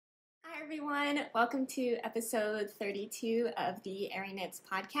everyone, welcome to episode 32 of the arieknits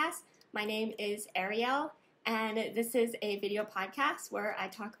podcast. My name is Ariel, and this is a video podcast where I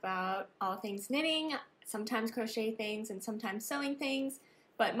talk about all things knitting, sometimes crochet things and sometimes sewing things,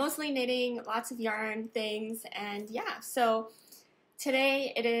 but mostly knitting, lots of yarn things, and yeah, so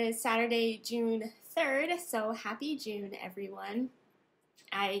today it is Saturday, June 3rd, so happy June, everyone.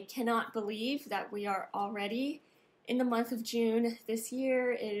 I cannot believe that we are already in the month of June. This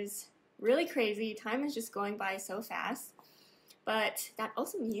year is really crazy. Time is just going by so fast. But that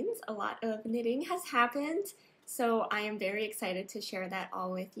also means a lot of knitting has happened. So I am very excited to share that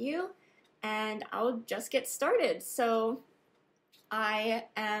all with you. And I'll just get started. So I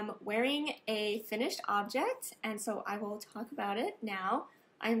am wearing a finished object, and so I will talk about it now.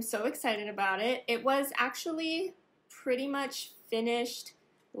 I am so excited about it. It was actually pretty much finished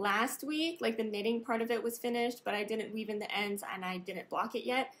last week, like the knitting part of it was finished, but I didn't weave in the ends and I didn't block it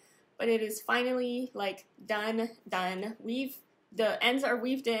yet. But it is finally like done. The ends are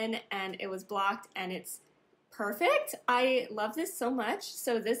weaved in and it was blocked and it's perfect. I love this so much.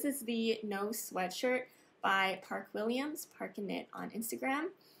 So this is the No Sweatshirt by Park Williams, Park and Knit on Instagram.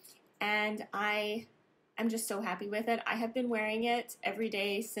 And I am just so happy with it. I have been wearing it every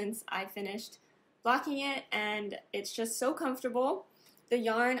day since I finished blocking it, and it's just so comfortable. The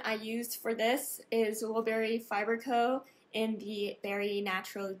yarn I used for this is Woolberry Fiber Co. in the Berry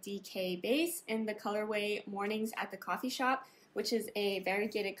Natural DK base in the colorway Mornings at the Coffee Shop, which is a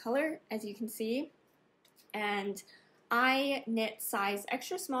variegated color, as you can see. And I knit size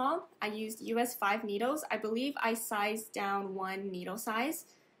extra small. I used US 5 needles. I believe I sized down one needle size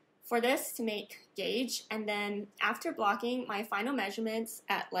for this to make gauge. And then after blocking, my final measurements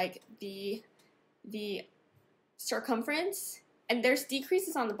at like the circumference, and there's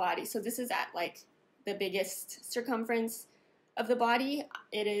decreases on the body, so this is at like the biggest circumference of the body.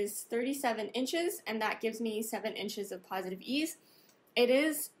 It is 37 inches, and that gives me 7 inches of positive ease. It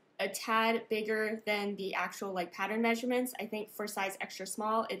is a tad bigger than the actual like pattern measurements. I think for size extra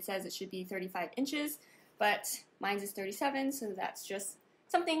small, it says it should be 35 inches, but mine is 37, so that's just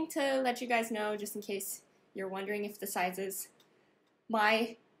something to let you guys know, just in case you're wondering if the sizes,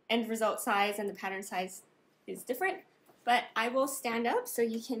 my end result size and the pattern size is different. But I will stand up so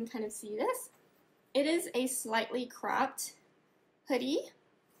you can kind of see this. It is a slightly cropped hoodie,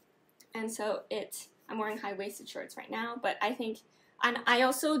 and so I'm wearing high-waisted shorts right now, but I think, and I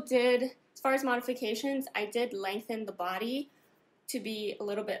also did, as far as modifications, I did lengthen the body to be a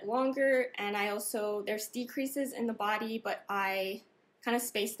little bit longer, and I also, there's decreases in the body, but I kind of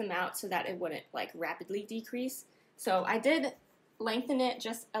spaced them out so that it wouldn't like rapidly decrease. So I did lengthen it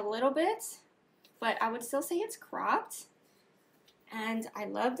just a little bit, but I would still say it's cropped. And I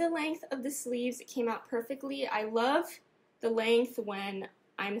love the length of the sleeves. It came out perfectly. I love the length when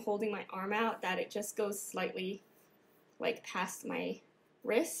I'm holding my arm out, that it just goes slightly like past my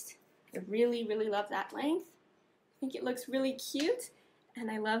wrist. I really, really love that length. I think it looks really cute.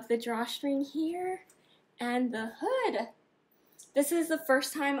 And I love the drawstring here and the hood. This is the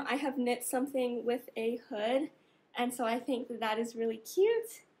first time I have knit something with a hood, and so I think that is really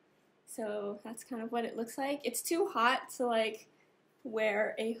cute. So that's kind of what it looks like. It's too hot to like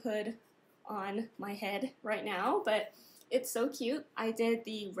wear a hood on my head right now, but it's so cute. I did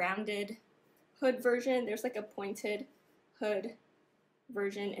the rounded hood version. There's like a pointed hood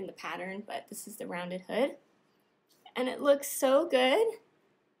version in the pattern, but this is the rounded hood. And it looks so good,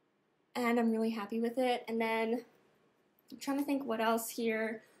 and I'm really happy with it. And then I'm trying to think what else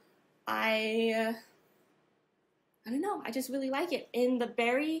here. I don't know, I just really like it. In the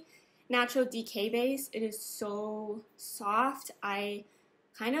Berry Natural DK base, it is so soft. I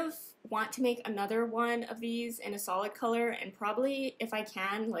kind of want to make another one of these in a solid color, and probably, if I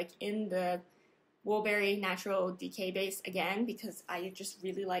can, like in the Woolberry Natural DK base again, because I just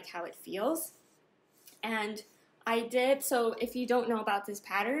really like how it feels. And I did, so if you don't know about this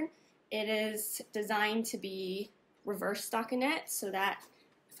pattern, it is designed to be reverse stockinette, so that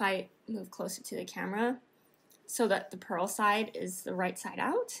if I move closer to the camera, so that the purl side is the right side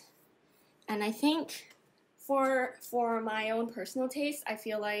out. And I think for my own personal taste, I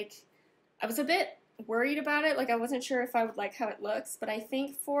feel like I was a bit worried about it. Like I wasn't sure if I would like how it looks, but I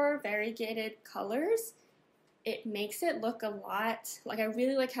think for variegated colors, it makes it look a lot, like I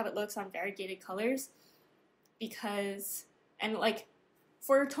really like how it looks on variegated colors, because, and like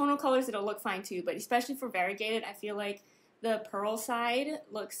for tonal colors it'll look fine too, but especially for variegated, I feel like the purl side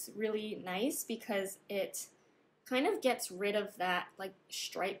looks really nice because it kind of gets rid of that like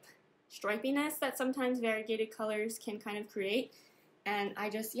stripiness that sometimes variegated colors can kind of create. And I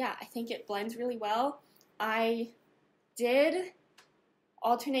just, yeah, I think it blends really well. I did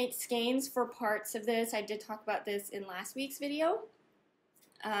alternate skeins for parts of this. I did talk about this in last week's video.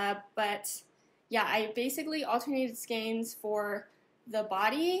 But yeah, I basically alternated skeins for the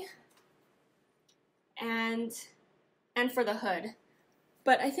body and for the hood.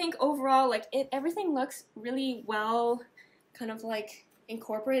 But I think overall, like, everything looks really well kind of like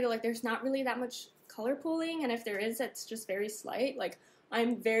incorporated. Like, there's not really that much color pooling, and if there is, it's just very slight. Like,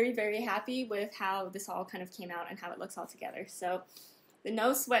 I'm very, very happy with how this all kind of came out and how it looks all together. So the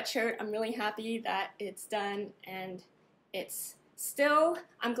no sweatshirt, I'm really happy that it's done, and it's still,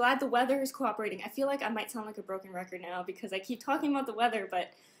 I'm glad the weather is cooperating. I feel like I might sound like a broken record now because I keep talking about the weather,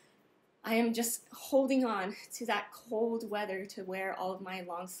 but I am just holding on to that cold weather to wear all of my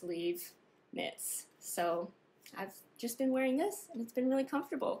long sleeve knits. So I've just been wearing this, and it's been really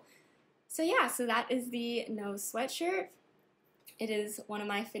comfortable. So yeah, so that is the no sweatshirt. It is one of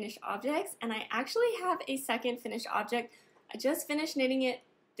my finished objects, and I actually have a second finished object. I just finished knitting it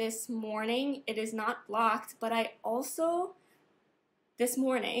this morning. It is not blocked, but this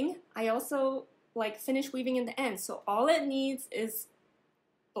morning, I also like finished weaving in the ends. So all it needs is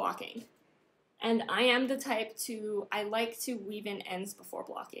blocking. And I am the type I like to weave in ends before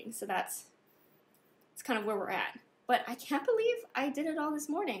blocking. So it's kind of where we're at. But I can't believe I did it all this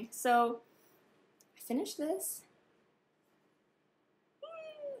morning. So I finished this.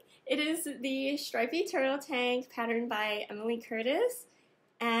 It is the stripy turtle tank patterned by Emily Curtis.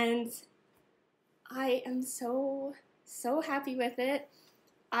 And I am so happy with it.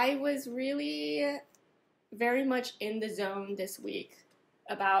 I was really very much in the zone this week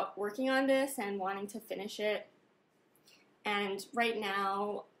about working on this and wanting to finish it. And right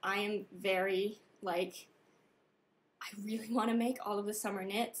now I am very like, I really want to make all of the summer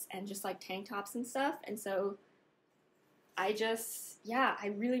knits and just like tank tops and stuff. And so I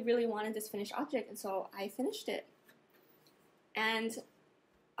really wanted this finished object, and so I finished it. And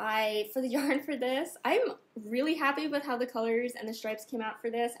for the yarn for this, I'm really happy with how the colors and the stripes came out for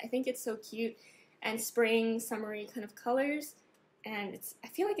this. I think it's so cute and spring, summery kind of colors, and I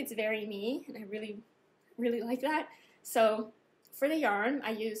feel like it's very me, and I really like that. So for the yarn,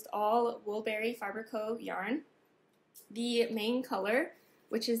 I used all Woolberry Fiber Co. yarn. The main color,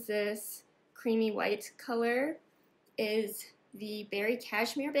 which is this creamy white color, is the Berry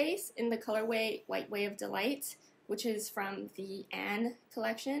Cashmere base in the colorway White Way of Delight, which is from the Anne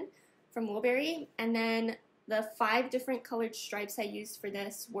collection from Woolberry. And then the 5 different colored stripes I used for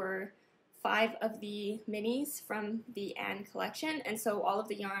this were 5 of the minis from the Anne collection. And so all of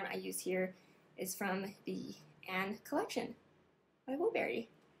the yarn I use here is from the Anne collection by Woolberry.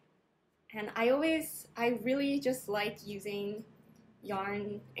 And I really just like using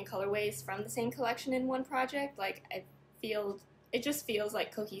yarn and colorways from the same collection in one project. Like, it just feels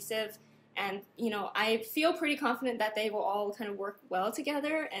like cohesive, and I feel pretty confident that they will all kind of work well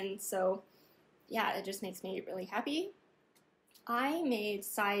together, and so yeah, it just makes me really happy. I made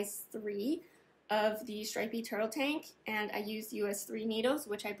size 3 of the stripy turtle tank, and I used US 3 needles,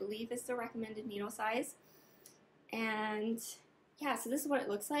 which I believe is the recommended needle size. And yeah, so this is what it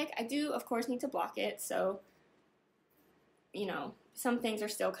looks like. I do of course need to block it, so some things are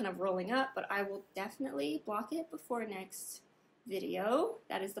still kind of rolling up, but I will definitely block it before next video.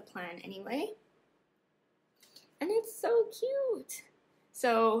 That is the plan anyway. And it's so cute.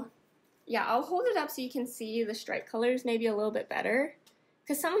 So yeah, I'll hold it up so you can see the stripe colors maybe a little bit better,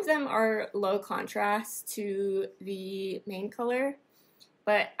 because some of them are low contrast to the main color.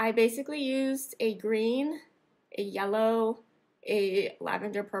 But I basically used a green, a yellow, a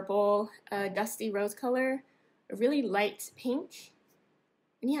lavender purple, a dusty rose color, a really light pink,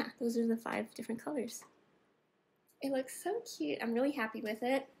 and yeah, those are the 5 different colors. It looks so cute. I'm really happy with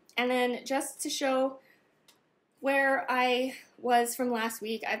it. And then just to show where I was from last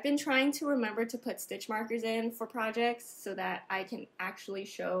week, I've been trying to remember to put stitch markers in for projects so that I can actually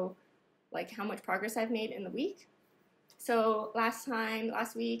show like how much progress I've made in the week. So last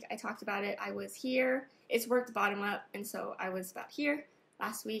week I talked about it. I was here. It's worked bottom up, and so I was about here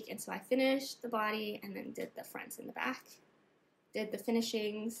last week, and so I finished the body and then did the fronts and the back, did the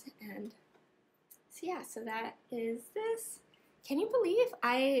finishings, and so yeah, so that is this. Can you believe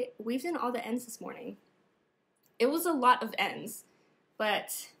I weaved in all the ends this morning? It was a lot of ends,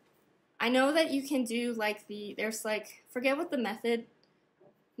 but I know that you can do like there's like, forget what the method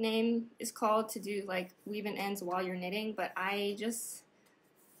name is called to do like weave in ends while you're knitting, but I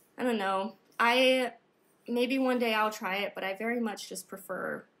don't know. Maybe one day I'll try it, but I very much just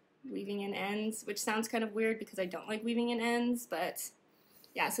prefer weaving in ends, which sounds kind of weird because I don't like weaving in ends, but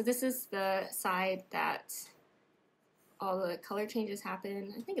yeah, so this is the side that all the color changes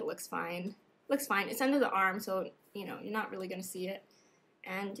happen. I think it looks fine. Looks fine. It's under the arm, so you're not really going to see it.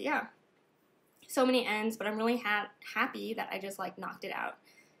 And yeah, so many ends, but I'm really happy that I just like knocked it out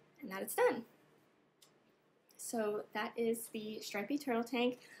and that it's done. So that is the stripy turtle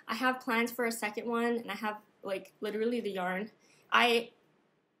tank. I have plans for a second one, and I have like literally the yarn.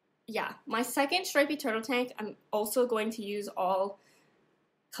 Yeah, my second stripy turtle tank, I'm also going to use all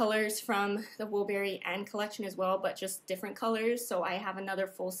colors from the Woolberry Ann collection as well, but just different colors. So I have another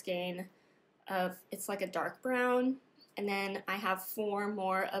full skein of, it's like a dark brown, and then I have 4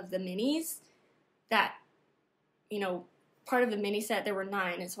 more of the minis that, you know, part of the mini set, there were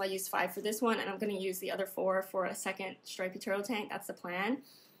 9, and so I used 5 for this one, and I'm going to use the other 4 for a second stripy turtle tank. That's the plan.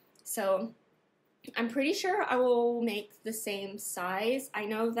 So I'm pretty sure I will make the same size. I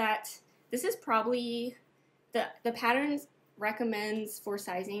know that this is probably, the pattern recommends for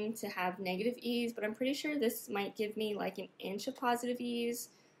sizing to have negative ease, but I'm pretty sure this might give me like an inch of positive ease,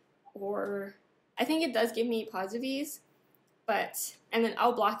 or I think it does give me positive ease, but, and then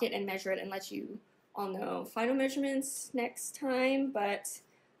I'll block it and measure it and let you all know final measurements next time, but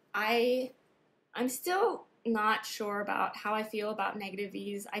I'm still not sure about how I feel about negative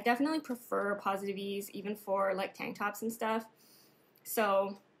ease. I definitely prefer positive ease even for like tank tops and stuff.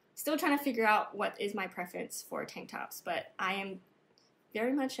 So still trying to figure out what is my preference for tank tops, but I am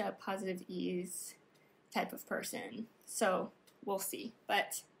very much a positive ease type of person. So we'll see,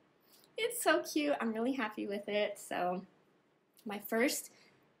 but it's so cute. I'm really happy with it. So my first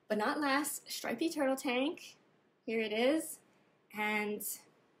but not last stripy turtle tank, here it is. And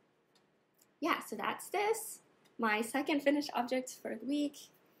yeah, so that's this, my second finished object for the week.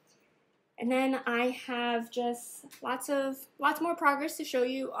 And then I have just lots more progress to show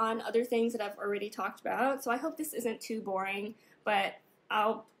you on other things that I've already talked about. So I hope this isn't too boring, but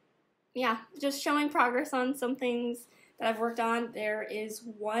just showing progress on some things that I've worked on. There is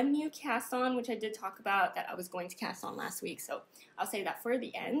one new cast on, which I did talk about, that I was going to cast on last week, so I'll save that for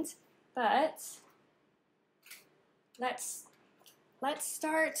the end. But let's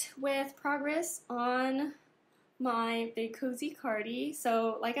start with progress on my big cozy cardi.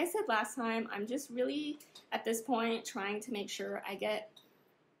 So like I said last time, I'm just really at this point trying to make sure I get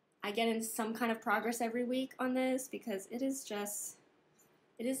in some kind of progress every week on this, because it is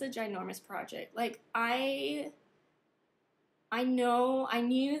a ginormous project. Like I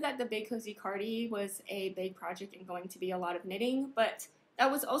knew that the big cozy cardi was a big project and going to be a lot of knitting, but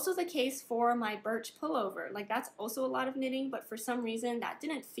that was also the case for my birch pullover. Like that's also a lot of knitting, but for some reason that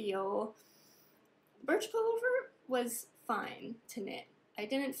didn't feel, birch pullover was fine to knit. I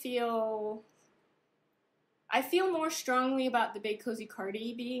feel more strongly about the big cozy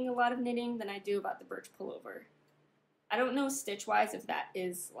cardi being a lot of knitting than I do about the birch pullover. I don't know stitch-wise if that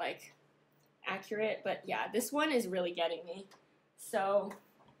is like accurate, but yeah, this one is really getting me. So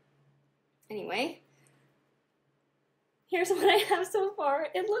anyway, here's what I have so far.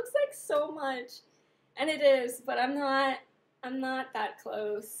 It looks like so much, and it is, but I'm not that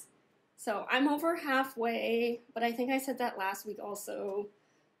close. So I'm over halfway, but I think I said that last week also.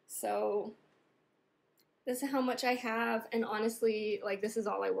 So this is how much I have, and honestly, like this is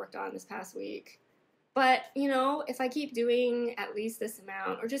all I worked on this past week. But, you know, if I keep doing at least this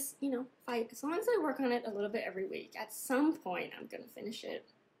amount, or just, you know, as long as I work on it a little bit every week, at some point I'm going to finish it,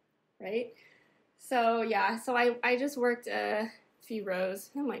 right? So, yeah, so I just worked a few rows.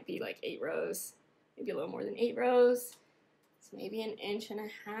 It might be like 8 rows, maybe a little more than 8 rows. It's maybe 1.5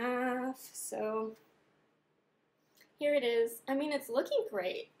 inches. So here it is. I mean, it's looking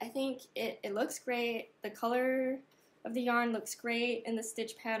great. I think it looks great. The color of the yarn looks great, and the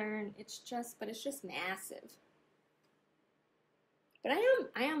stitch pattern, it's just massive. But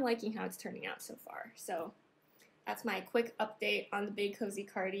I am liking how it's turning out so far. So that's my quick update on the big cozy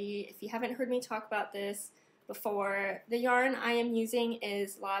cardi. If you haven't heard me talk about this before, the yarn I am using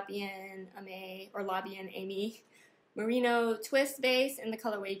is La Bien Amy Merino Twist Base in the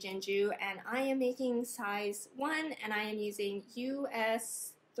colorway Jinju, and I am making size 1, and I am using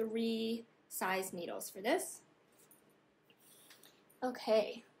US 3 size needles for this.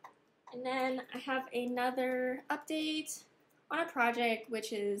 Okay, and then I have another update on a project,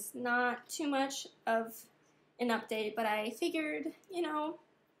 which is not too much of an update, but I figured, you know,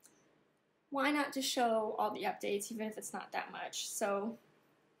 why not just show all the updates, even if it's not that much. So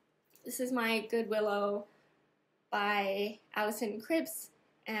this is my Good Willow by Allison Cripps,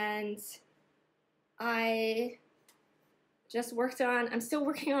 and I just I'm still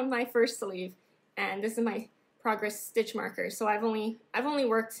working on my first sleeve, and this is my progress stitch marker. So I've only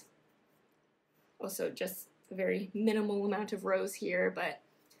worked also just a very minimal amount of rows here, but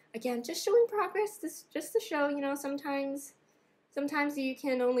again, just showing progress, just to show, you know, sometimes you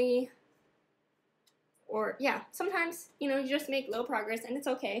can only or yeah, sometimes, you know, you just make little progress and it's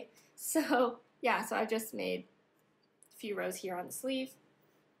okay. So yeah, so I've just made a few rows here on the sleeve.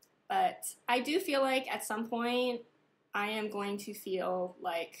 But I do feel like at some point I am going to feel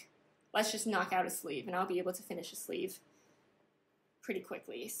like, let's just knock out a sleeve and I'll be able to finish a sleeve pretty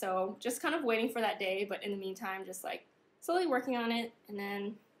quickly. So just kind of waiting for that day, but in the meantime, just like slowly working on it. And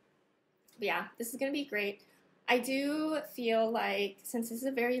then, yeah, this is going to be great. I do feel like, since this is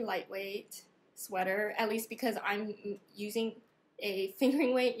a very lightweight sweater, at least because I'm using a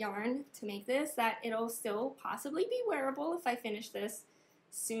fingering weight yarn to make this, that it'll still possibly be wearable if I finish this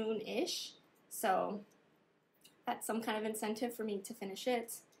soon-ish. So that's some kind of incentive for me to finish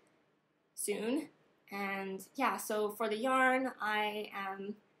it soon. And yeah, so for the yarn, I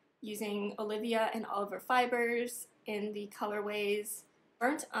am using Olivia and Oliver fibers in the colorways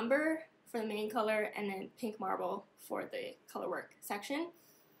Burnt Umber for the main color and then Pink Marble for the color work section,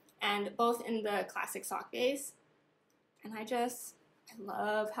 and both in the classic sock base. And I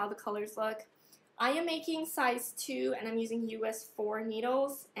love how the colors look. I am making size 2 and I'm using US 4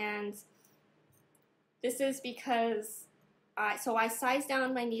 needles, and this is because I sized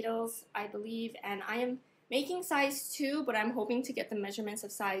down my needles, I believe, and I am making size 2, but I'm hoping to get the measurements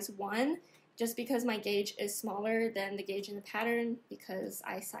of size 1 just because my gauge is smaller than the gauge in the pattern because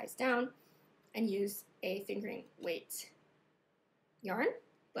I sized down and used a fingering weight yarn.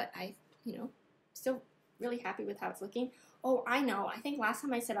 But I, you know, still really happy with how it's looking. Oh, I know. I think last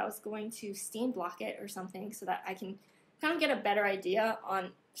time I said I was going to steam block it or something so that I can kind of get a better idea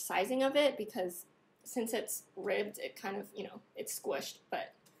on sizing of it, because since it's ribbed, it kind of, you know, it's squished.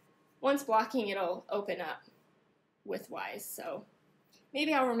 But once blocking, it'll open up widthwise. So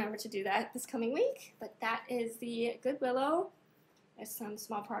maybe I'll remember to do that this coming week. But that is the Good Willow. There's some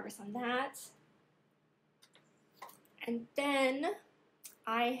small progress on that. And then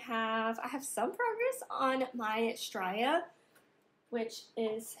I have some progress on my Straya, which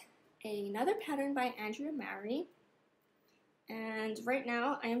is another pattern by Andrea Mowry. And right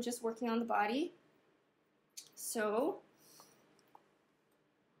now I am just working on the body. So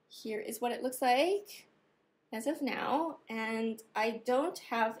here is what it looks like as of now. And I don't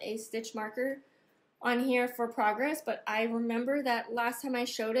have a stitch marker on here for progress, but I remember that last time I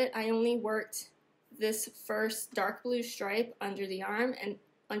showed it, I only worked this first dark blue stripe under the arm and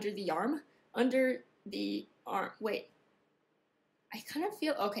under the arm. Wait, I kind of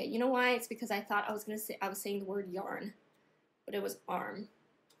feel, okay, you know why? It's because I thought I was saying the word yarn, but it was arm.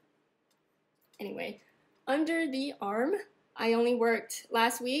 Anyway, under the arm, I only worked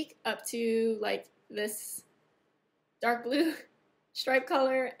last week up to like this dark blue stripe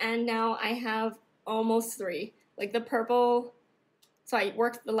color, and now I have almost 3. Like the purple, so I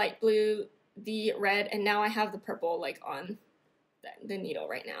worked the light blue, the red, and now I have the purple like on the needle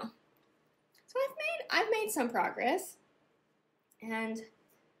right now. So I've made some progress, and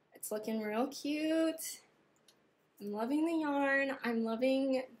it's looking real cute. I'm loving the yarn. I'm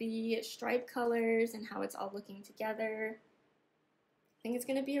loving the stripe colors and how it's all looking together. I think it's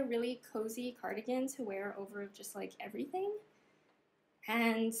going to be a really cozy cardigan to wear over just like everything.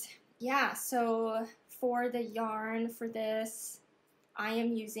 And yeah, so for the yarn for this, I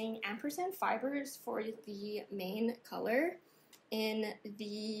am using ampersand fibers for the main color in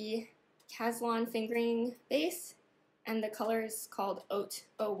the Caslon fingering base, and the color is called Oat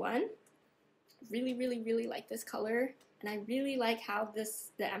 01. Really, really, really like this color, and I really like how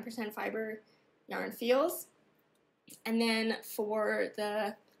the ampersand fiber yarn feels. And then for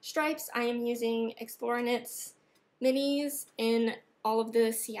the stripes, I am using Exploraknits minis in all of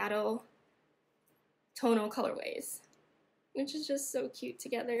the Seattle tonal colorways, which is just so cute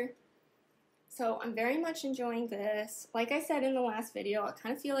together. So I'm very much enjoying this. Like I said in the last video, I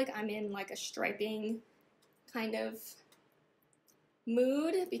kind of feel like I'm in like a striping kind of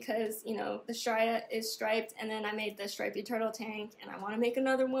mood because, you know, the Straya is striped, and then I made the stripy turtle tank, and I want to make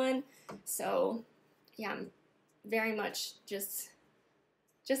another one. So yeah, I'm very much just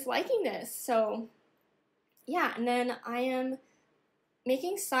liking this. So yeah, and then I am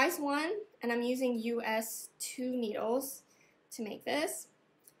making size 1, and I'm using US 2 needles to make this.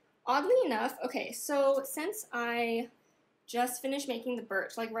 Oddly enough, okay, so since I just finished making the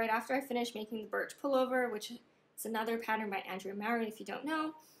birch, like right after I finished making the birch pullover, which is another pattern by Andrea Mowry if you don't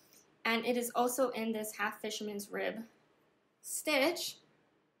know, and it is also in this half fisherman's rib stitch,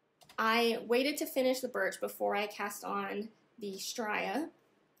 I waited to finish the birch before I cast on the Straya.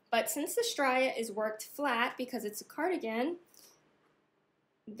 But since the Straya is worked flat because it's a cardigan,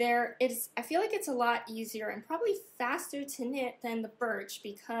 I feel like it's a lot easier and probably faster to knit than the birch,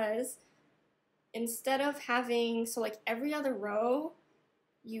 because instead of having, so like every other row,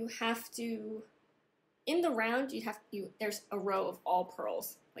 you have to in the round, there's a row of all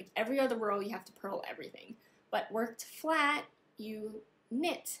purls. Like every other row, you have to purl everything. But worked flat, you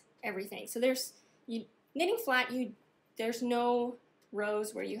knit everything. So knitting flat, there's no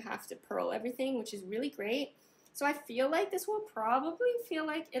rows where you have to purl everything, which is really great. So I feel like this will probably feel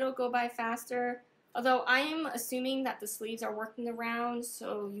like it'll go by faster. Although I am assuming that the sleeves are working around,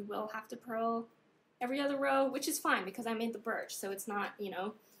 so you will have to purl every other row, which is fine because I made the birch, so it's not, you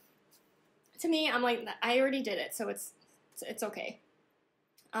know. To me, I'm like, I already did it, so it's okay.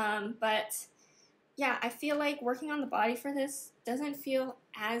 But yeah, I feel like working on the body for this doesn't feel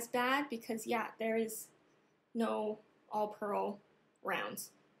as bad because yeah, there is no all purl rounds.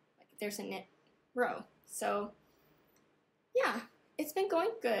 Like there's a knit row. So yeah, it's been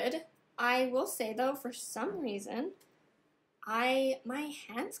going good. I will say though, for some reason, my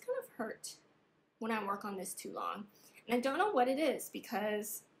hands kind of hurt when I work on this too long. And I don't know what it is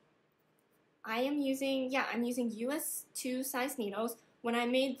because I'm using US 2 size needles. When I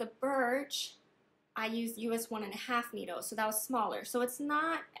made the birch, I used US 1.5 needles, so that was smaller. So it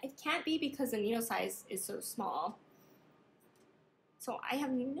can't be because the needle size is so small. So I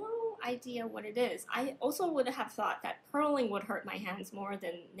have no idea what it is. I also would have thought that purling would hurt my hands more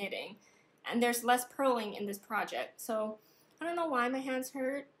than knitting. And there's less purling in this project. So I don't know why my hands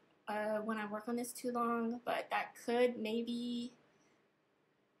hurt when I work on this too long, but that could maybe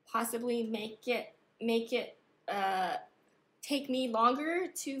possibly make it take me longer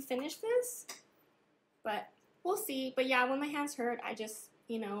to finish this. But we'll see. But yeah, when my hands hurt, I just,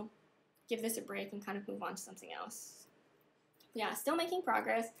 you know, give this a break and kind of move on to something else. Yeah, still making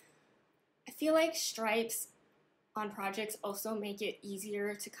progress. I feel like stripes on projects also make it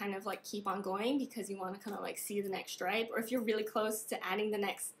easier to kind of like keep on going because you want to kind of like see the next stripe. Or if you're really close to adding the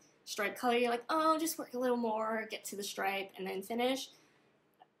next stripe color, you're like, oh, just work a little more, get to the stripe, and then finish.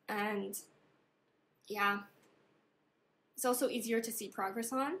 And yeah, it's also easier to see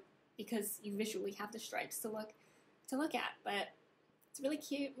progress on because you visually have the stripes to look at. But it's really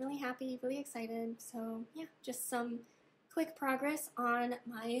cute, really happy, really excited. So yeah, just some quick progress on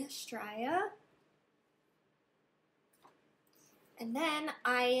my Straya. And then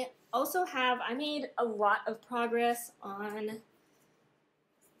I made a lot of progress on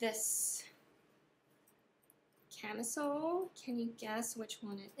this camisole. Can you guess which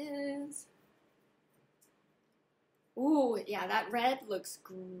one it is? Ooh, yeah, that red looks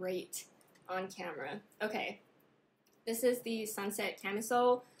great on camera. Okay, this is the Sunset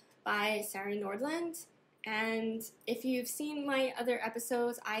Camisole by Sari Nordland. And if you've seen my other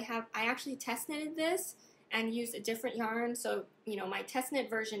episodes, I actually test knitted this and used a different yarn. So, you know, my test knit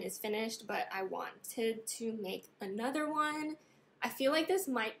version is finished, but I wanted to make another one. I feel like this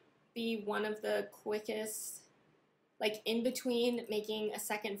might be one of the quickest, like in between making a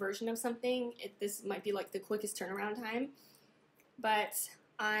second version of something, this might be like the quickest turnaround time. But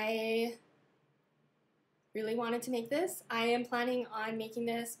I really wanted to make this. I am planning on making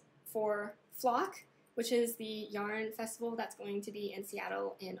this for Flock, which is the yarn festival that's going to be in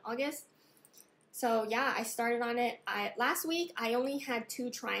Seattle in August. So yeah, I started on it. Last week, I only had 2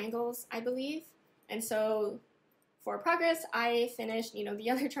 triangles, I believe. And so for progress, I finished, you know, the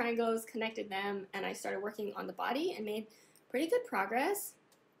other triangles, connected them, and I started working on the body and made pretty good progress.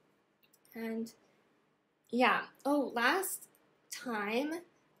 And yeah, oh, last time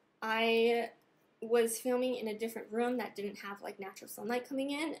I was filming in a different room that didn't have like natural sunlight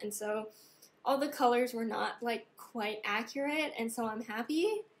coming in, and so all the colors were not like quite accurate, and so I'm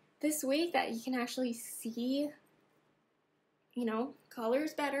happy this week that you can actually see, you know,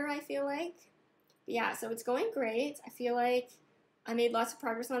 colors better, I feel like. But yeah, so it's going great. I feel like I made lots of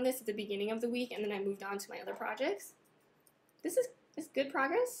progress on this at the beginning of the week, and then I moved on to my other projects. This is good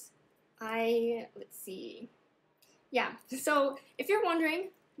progress. Let's see. Yeah, so if you're wondering,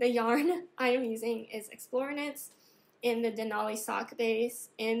 the yarn I am using is Explorer Knits in the Denali sock base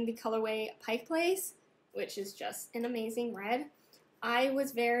in the colorway Pike Place, which is just an amazing red. I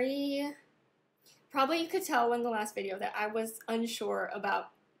was probably you could tell in the last video that I was unsure about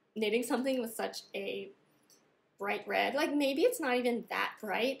knitting something with such a bright red. Like maybe it's not even that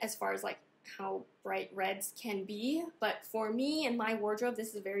bright as far as like how bright reds can be, but for me and my wardrobe, this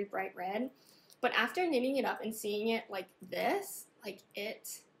is a very bright red. But after knitting it up and seeing it like this, like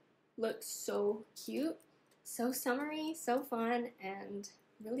it looks so cute. So summery, so fun, and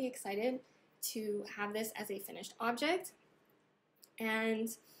really excited to have this as a finished object. And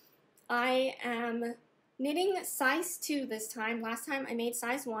I am knitting size 2 this time. Last time I made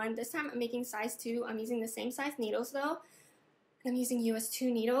size 1. This time I'm making size 2. I'm using the same size needles though. I'm using US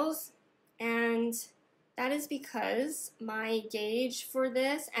 2 needles, and that is because my gauge for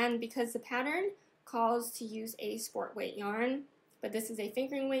this, and because the pattern calls to use a sport weight yarn, but this is a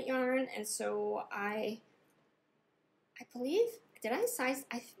fingering weight yarn, and so I believe,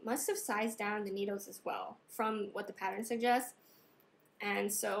 I must have sized down the needles as well from what the pattern suggests.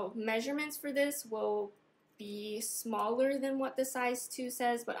 And so measurements for this will be smaller than what the size 2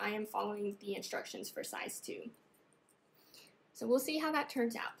 says, but I am following the instructions for size 2. So we'll see how that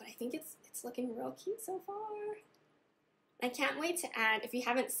turns out, but I think it's looking real cute so far. I can't wait to add, if you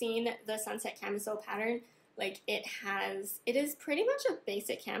haven't seen the Sunset Camisole pattern, like it is pretty much a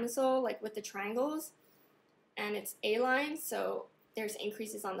basic camisole, like with the triangles, and it's A-line, so there's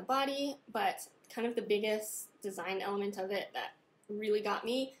increases on the body, but kind of the biggest design element of it that really got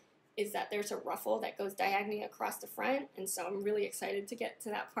me is that there's a ruffle that goes diagonally across the front, and so I'm really excited to get to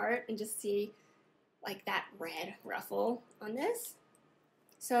that part and just see like that red ruffle on this.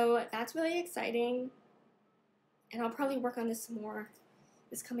 So that's really exciting, and I'll probably work on this some more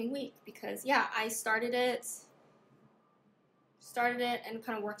this coming week because yeah, I started it and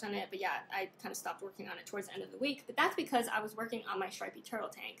kind of worked on it, but yeah, I kind of stopped working on it towards the end of the week, but that's because I was working on my stripy turtle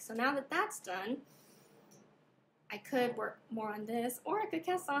tank. So now that that's done, I could work more on this, or I could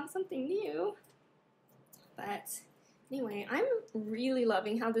cast on something new. But anyway, I'm really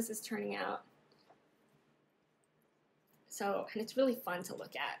loving how this is turning out. So, and it's really fun to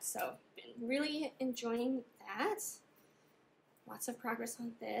look at. So, been really enjoying that. Lots of progress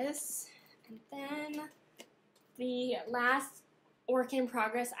on this. And then the last work in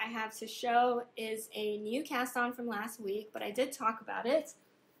progress I have to show is a new cast on from last week, but I did talk about it.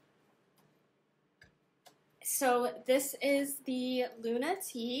 So this is the Luna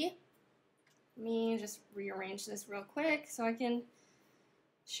Tee. Let me just rearrange this real quick so I can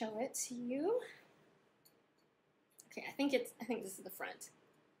show it to you. Okay, I think this is the front.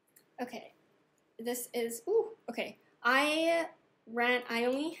 Okay, this is, okay. I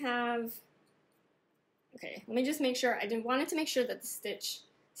only have, okay, let me just make sure, wanted to make sure that the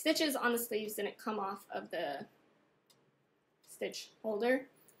stitches on the sleeves didn't come off of the stitch holder,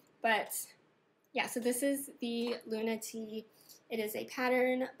 but yeah, so this is the Luna Tee. It is a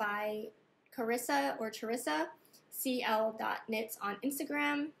pattern by Carissa or Charissa, cl.knits on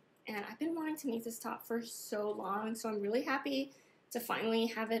Instagram, and I've been wanting to make this top for so long, so I'm really happy to finally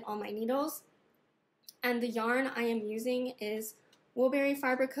have it on my needles. And the yarn I am using is Woolberry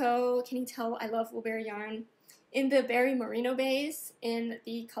Fiber Co. Can you tell I love Woolberry yarn? In the Berry Merino base in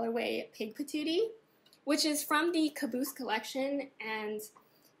the colorway Pig Patootie, which is from the Caboose collection, and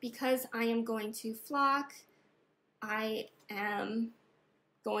because I am going to flock, I am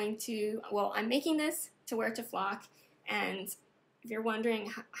going to, well, I'm making this to wear to flock, and if you're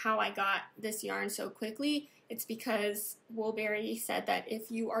wondering how I got this yarn so quickly, it's because Woolberry said that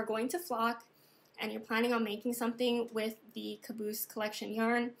if you are going to flock and you're planning on making something with the Caboose collection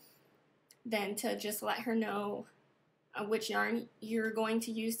yarn, then to just let her know which yarn you're going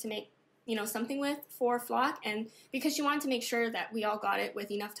to use to make something with for flock, and because she wanted to make sure that we all got it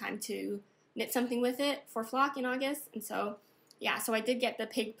with enough time to knit something with it for flock in August. And so yeah, so I did get the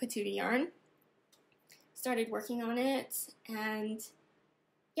Pig Patootie yarn, started working on it, and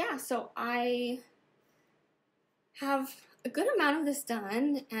yeah, so I have a good amount of this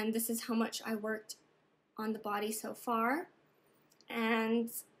done, and this is how much I worked on the body so far. And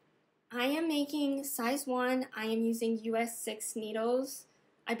I am making size 1. I am using US 6 needles.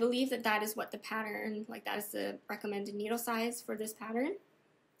 I believe that that is what the pattern, like that is the recommended needle size for this pattern.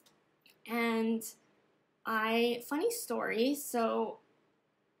 And funny story, so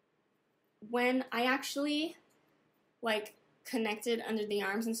when I actually like connected under the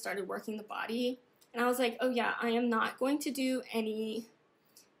arms and started working the body, and I was like, oh yeah, I am not going to do any,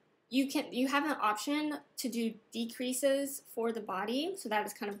 you have an option to do decreases for the body, so that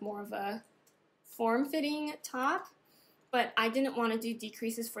is kind of more of a form-fitting top. But I didn't want to do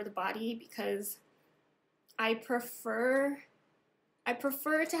decreases for the body because I prefer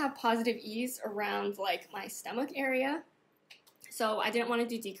to have positive ease around like my stomach area. So I didn't want to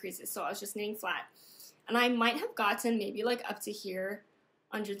do decreases, so I was just knitting flat. And I might have gotten maybe like up to here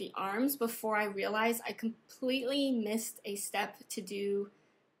under the arms before I realized I completely missed a step to do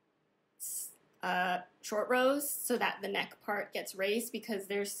short rows so that the neck part gets raised, because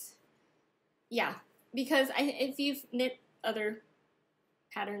there's, yeah, because if you've knit other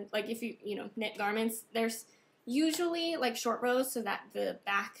patterns, like if you knit garments, there's usually like short rows so that the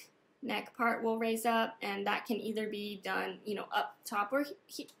back neck part will raise up, and that can either be done up top or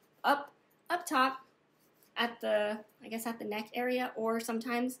up top at the, I guess, at the neck area, or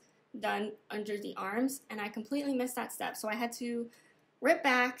sometimes done under the arms, and I completely missed that step, so I had to rip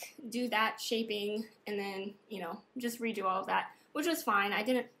back, do that shaping, and then just redo all of that, which was fine. I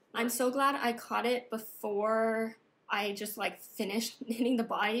didn't I'm so glad I caught it before I just like finished knitting the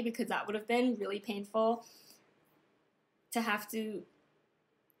body, because that would have been really painful to have to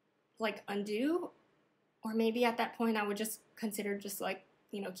like undo. Or maybe at that point I would just consider just like,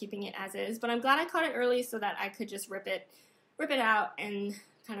 you know, keeping it as is. But I'm glad I caught it early so that I could just rip it out and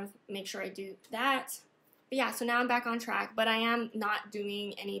kind of make sure I do that. But yeah, so now I'm back on track, but I am not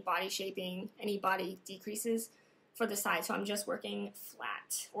doing any body shaping, any body decreases for the side. So I'm just working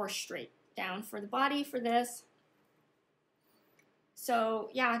flat or straight down for the body for this. So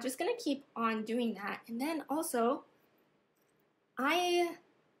yeah, just gonna keep on doing that. And then also, I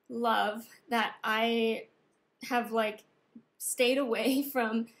love that I have like stayed away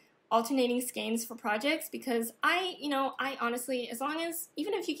from alternating skeins for projects, because I honestly, as long as,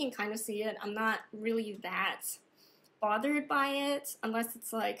 even if you can kind of see it, I'm not really that bothered by it unless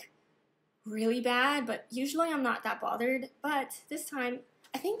it's like really bad, but usually I'm not that bothered. But this time,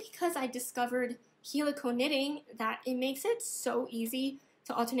 I think because I discovered helico knitting, that it makes it so easy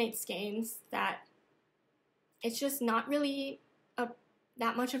to alternate skeins that it's just not really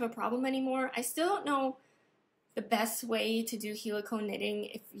that much of a problem anymore. I still don't know the best way to do helico knitting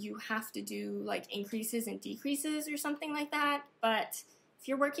if you have to do like increases and decreases or something like that, but if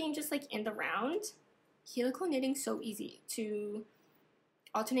you're working just like in the round, helico knitting's so easy to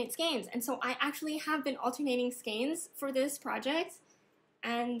alternate skeins. And so I actually have been alternating skeins for this project,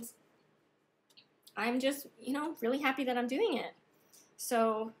 and I'm just, you know, really happy that I'm doing it.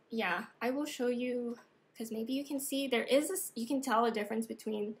 So yeah, I will show you, because maybe you can see there is this, you can tell a difference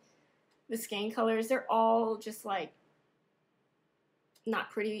between the skein colors. They're all just like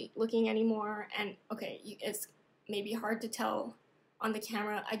not pretty looking anymore. And okay, it's maybe hard to tell on the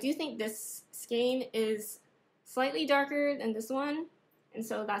camera. I do think this skein is slightly darker than this one, and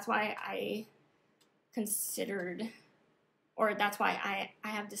so that's why I considered, or that's why I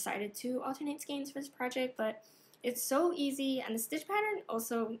have decided to alternate skeins for this project. But it's so easy, and the stitch pattern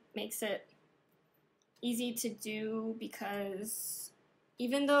also makes it easy to do, because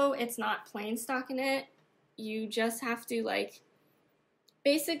even though it's not plain stockinette, you just have to like,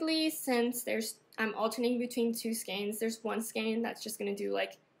 basically, since I'm alternating between two skeins, there's one skein that's just going to do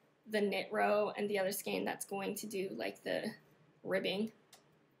like the knit row, and the other skein that's going to do like the ribbing.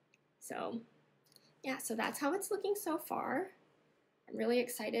 So yeah, so that's how it's looking so far. I'm really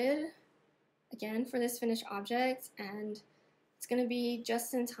excited again for this finished object, and it's going to be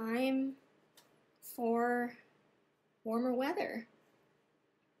just in time for warmer weather.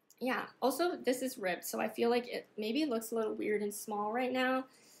 Yeah, also this is ribbed, so I feel like it maybe looks a little weird and small right now,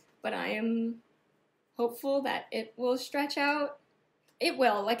 but I am hopeful that it will stretch out. It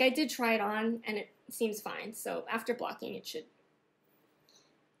will. Like, I did try it on and it seems fine, so after blocking it should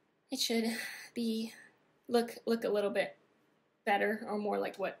be look a little bit better, or more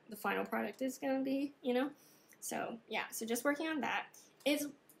like what the final product is going to be, you know? So yeah, so just working on that. Is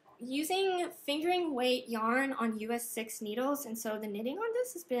using fingering weight yarn on US 6 needles, and so the knitting on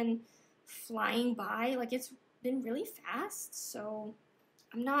this has been flying by. Like, it's been really fast, so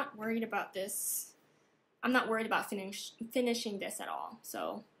I'm not worried about this. I'm not worried about finishing this at all.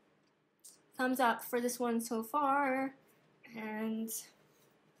 So thumbs up for this one so far. And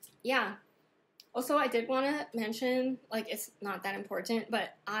yeah, also I did want to mention, like, it's not that important,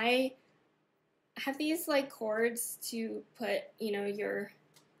 but I have these like cords to put, you know, your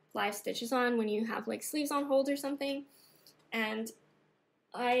live stitches on when you have like sleeves on hold or something. And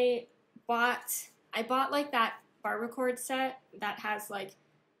I bought like that barber cord set that has like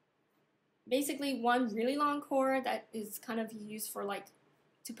basically one really long cord that is kind of used for like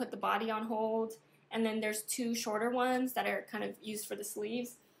to put the body on hold, and then there's two shorter ones that are kind of used for the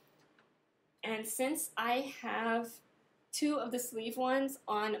sleeves. And since I have two of the sleeve ones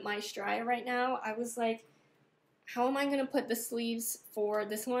on my Straya right now, I was like, how am I going to put the sleeves for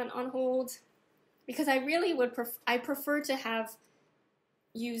this one on hold? Because I really would I prefer to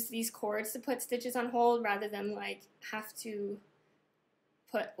use these cords to put stitches on hold, rather than like have to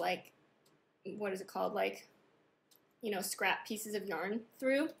put like, what is it called, like, you know, scrap pieces of yarn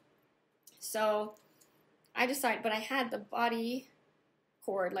through. So I decided, but I had the body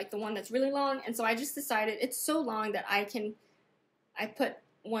cord, like the one that's really long, and so I just decided it's so long that I put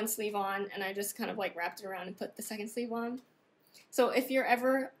one sleeve on, and I just kind of like wrapped it around and put the second sleeve on. So if you're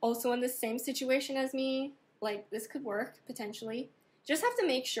ever also in the same situation as me, like, this could work potentially. Just have to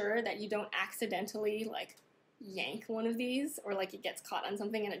make sure that you don't accidentally like yank one of these, or like it gets caught on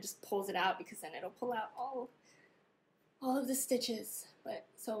something and it just pulls it out, because then it'll pull out all of the stitches. But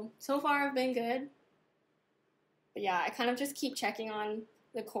so far I've been good. But yeah, I kind of just keep checking on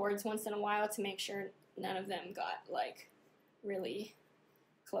the cords once in a while to make sure none of them got like really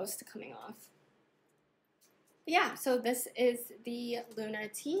close to coming off. But yeah, so this is the Luna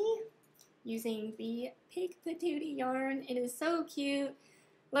tee using the Pig Patootie yarn. It is so cute.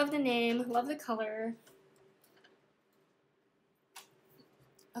 Love the name, love the color.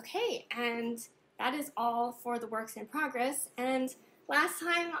 Okay, and that is all for the works in progress. And last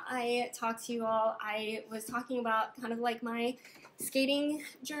time I talked to you all, I was talking about kind of like my skating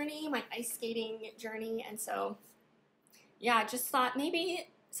journey, my ice skating journey, and so yeah, just thought maybe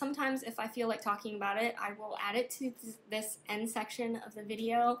sometimes if I feel like talking about it, I will add it to this end section of the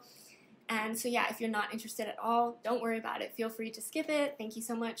video. And so yeah, if you're not interested at all, don't worry about it. Feel free to skip it. Thank you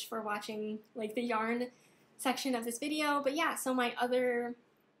so much for watching like the yarn section of this video. But yeah, so my other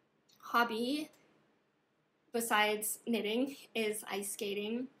hobby besides knitting is ice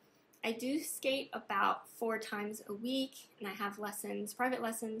skating. I do skate about 4 times a week, and I have lessons, private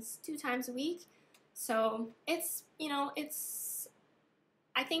lessons, 2 times a week. So it's, you know,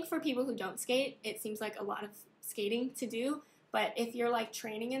 I think for people who don't skate, it seems like a lot of skating to do. But if you're like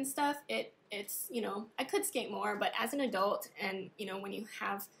training and stuff, it's, you know, I could skate more, but as an adult and, you know, when you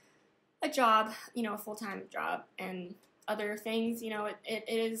have a job, you know, a full-time job and other things, you know, it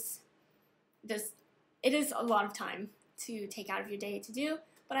is a lot of time to take out of your day to do,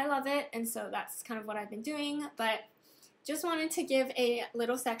 but I love it, and so that's kind of what I've been doing. But just wanted to give a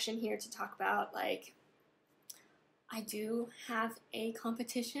little section here to talk about, like, I do have a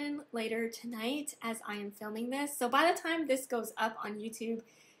competition later tonight as I am filming this. So by the time this goes up on YouTube,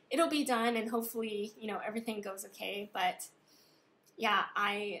 it'll be done and hopefully, you know, everything goes okay. But yeah,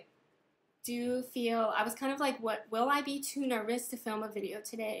 I do feel, I was kind of like, will I be too nervous to film a video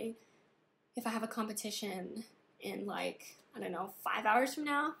today if I have a competition in like, I don't know, 5 hours from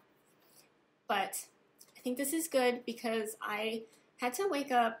now? But I think this is good because I had to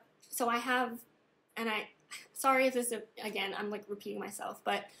wake up, so I have, and sorry if this is, again, I'm like repeating myself,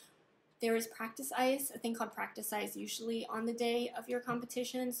 but there is practice ice, a thing called practice ice, usually on the day of your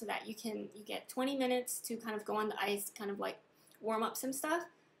competition, so that you get 20 minutes to kind of go on the ice, kind of like warm up some stuff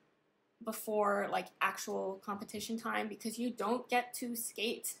before like actual competition time, because you don't get to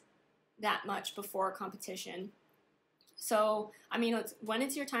skate that much before a competition. So, I mean, when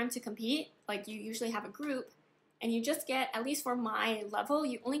it's your time to compete, like you usually have a group, and you just get, at least for my level,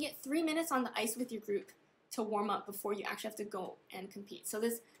 you only get 3 minutes on the ice with your group to warm up before you actually have to go and compete. So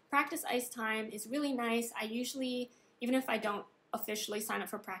this practice ice time is really nice. I usually, even if I don't officially sign up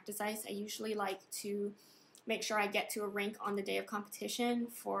for practice ice, I usually like to make sure I get to a rink on the day of competition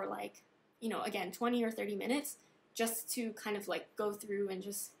for like, you know, again, 20 or 30 minutes just to kind of like go through and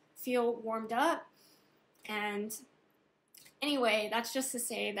just feel warmed up. And anyway, that's just to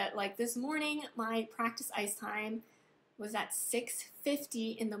say that like this morning, my practice ice time was at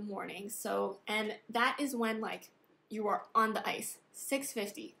 6:50 in the morning. So, and that is when like you are on the ice,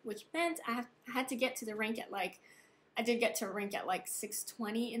 6:50, which meant I had to get to the rink at like, I did get to a rink at like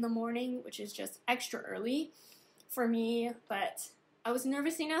 6:20 in the morning, which is just extra early for me, but I was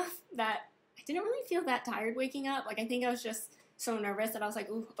nervous enough that I didn't really feel that tired waking up. Like, I think I was just so nervous that I was like,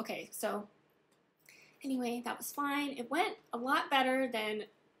 ooh, okay. So anyway, that was fine. It went a lot better than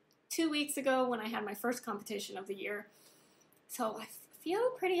 2 weeks ago when I had my first competition of the year. So I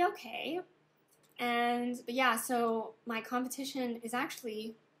feel pretty okay. But yeah, so my competition is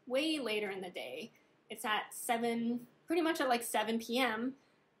actually way later in the day. It's at 7, pretty much at like 7 p.m.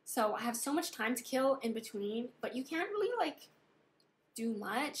 So I have so much time to kill in between, but you can't really like do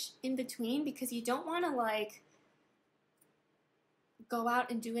much in between because you don't want to like go out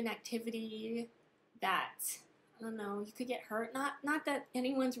and do an activity that, I don't know, you could get hurt. Not that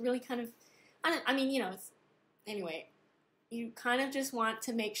anyone's really kind of, I mean, you know, anyway, you kind of just want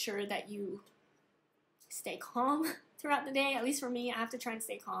to make sure that you stay calm throughout the day. At least for me, I have to try and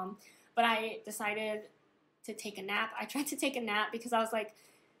stay calm. But I decided to take a nap. I tried to take a nap because I was like,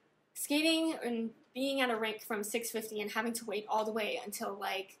 skating and being at a rink from 6:50 and having to wait all the way until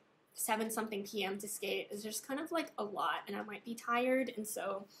like 7-something p.m. to skate is just kind of like a lot, and I might be tired, and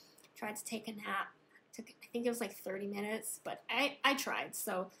so I tried to take a nap. I think it was like 30 minutes, but I tried,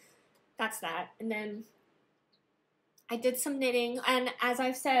 so that's that. And then I did some knitting, and as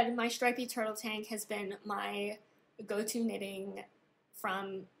I've said, my stripy turtle tank has been my go-to knitting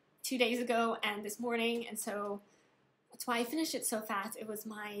from 2 days ago and this morning, and so that's why I finished it so fast. It was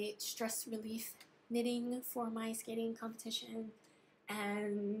my stress relief knitting for my skating competition,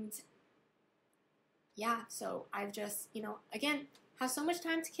 and yeah, so I've just, you know, again, have so much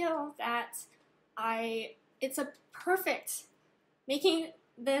time to kill that it's a perfect, making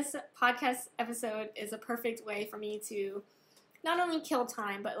this podcast episode is a perfect way for me to not only kill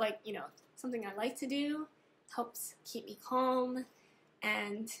time, but like, you know, something I like to do, helps keep me calm,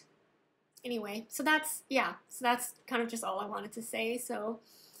 And anyway, so that's kind of just all I wanted to say. So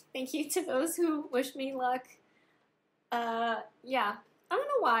thank you to those who wish me luck. Yeah, I don't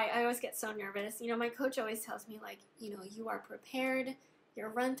know why I always get so nervous. You know, my coach always tells me, like, you know, you are prepared. Your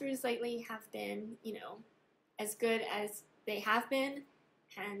run-throughs lately have been, you know, as good as they have been.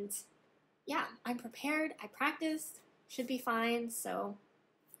 And yeah, I'm prepared. I practiced. Should be fine. So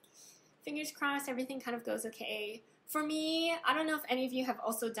fingers crossed, everything kind of goes okay. For me, I don't know if any of you have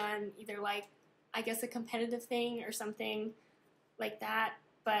also done either, like, I guess a competitive thing or something like that,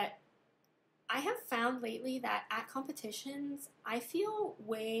 but I have found lately that at competitions, I feel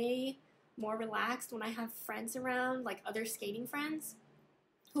way more relaxed when I have friends around, like other skating friends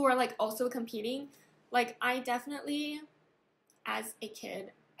who are like also competing. Like, I definitely, as a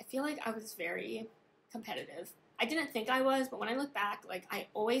kid, I feel like I was very competitive. I didn't think I was, but when I look back, like, I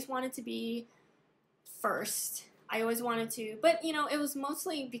always wanted to be first. I always wanted to, but you know, it was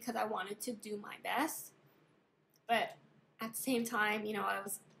mostly because I wanted to do my best. But at the same time, you know, I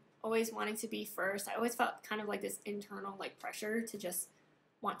was always wanting to be first. I always felt kind of like this internal like pressure to just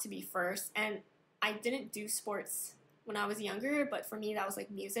want to be first. And I didn't do sports when I was younger, but for me that was like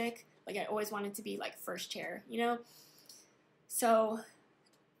music. Like, I always wanted to be like first chair, you know? So,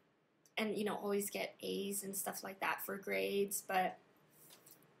 and you know, always get A's and stuff like that for grades. But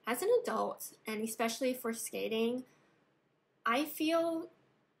as an adult, and especially for skating, I feel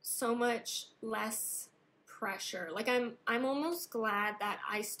so much less pressure. Like, I'm almost glad that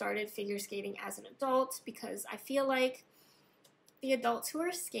I started figure skating as an adult, because I feel like the adults who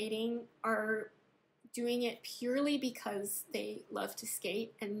are skating are doing it purely because they love to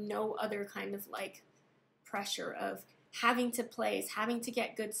skate, and no other kind of like pressure of having to place, having to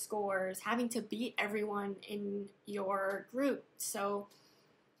get good scores, having to beat everyone in your group. So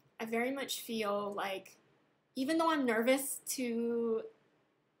I very much feel like, even though I'm nervous to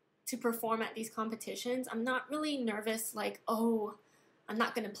perform at these competitions, I'm not really nervous like, oh, I'm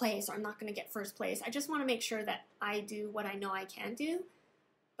not going to place or I'm not going to get first place. I just want to make sure that I do what I know I can do.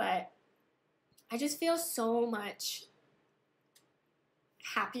 But I just feel so much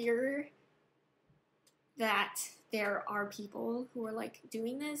happier that there are people who are like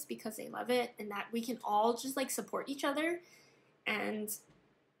doing this because they love it, and that we can all just like support each other. And,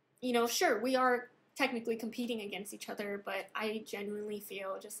 you know, sure, we are technically competing against each other, but I genuinely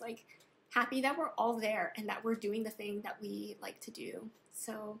feel just like happy that we're all there and that we're doing the thing that we like to do.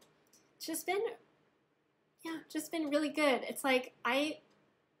 So it's just been really good. It's like, I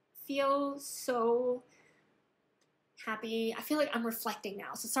feel so happy. I feel like I'm reflecting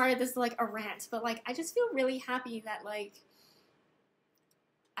now. So sorry, this is like a rant, but like, I just feel really happy that like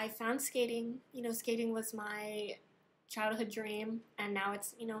I found skating. You know, skating was my childhood dream, and now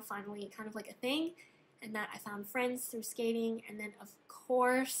it's, you know, finally kind of like a thing, and that I found friends through skating. And then of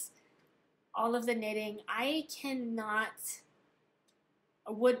course all of the knitting. I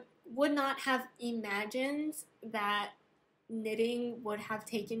would not have imagined that knitting would have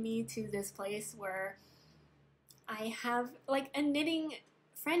taken me to this place where I have like a knitting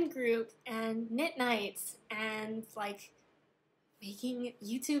friend group and knit nights and like making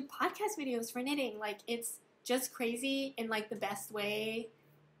YouTube podcast videos for knitting. Like, it's just crazy in like the best way,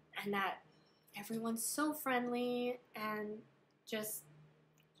 and that everyone's so friendly and just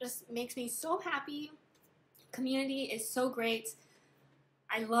makes me so happy. Community is so great.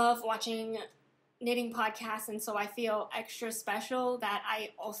 I love watching knitting podcasts, and so I feel extra special that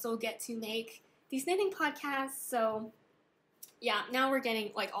I also get to make these knitting podcasts. So yeah, now we're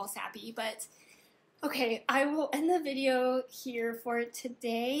getting like all sappy, but okay, I will end the video here for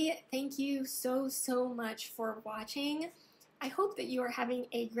today. Thank you so much for watching. I hope that you are having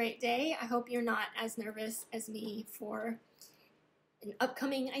a great day. I hope you're not as nervous as me for an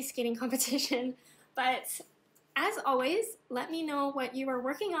upcoming ice skating competition. But as always, let me know what you are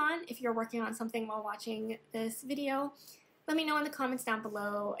working on. If you're working on something while watching this video, let me know in the comments down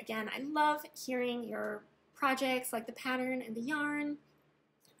below. Again, I love hearing your projects, like the pattern and the yarn.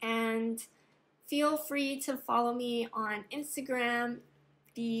 And feel free to follow me on Instagram.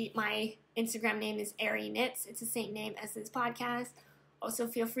 My Instagram name is arieknits. It's the same name as this podcast. Also,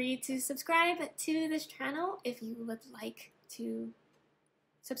 feel free to subscribe to this channel if you would like to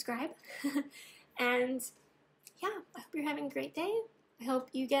subscribe. And yeah, I hope you're having a great day. I hope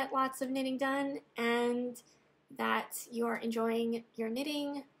you get lots of knitting done and that you're enjoying your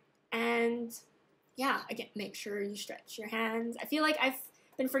knitting. And yeah, again, make sure you stretch your hands. I feel like I've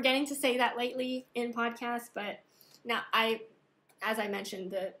been forgetting to say that lately in podcasts, but now as I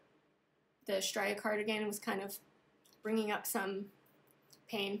mentioned, the Strya cardigan was kind of bringing up some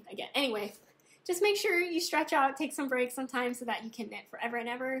pain again. Anyway, just make sure you stretch out, take some breaks sometimes so that you can knit forever and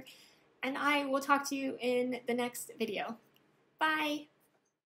ever. And I will talk to you in the next video. Bye!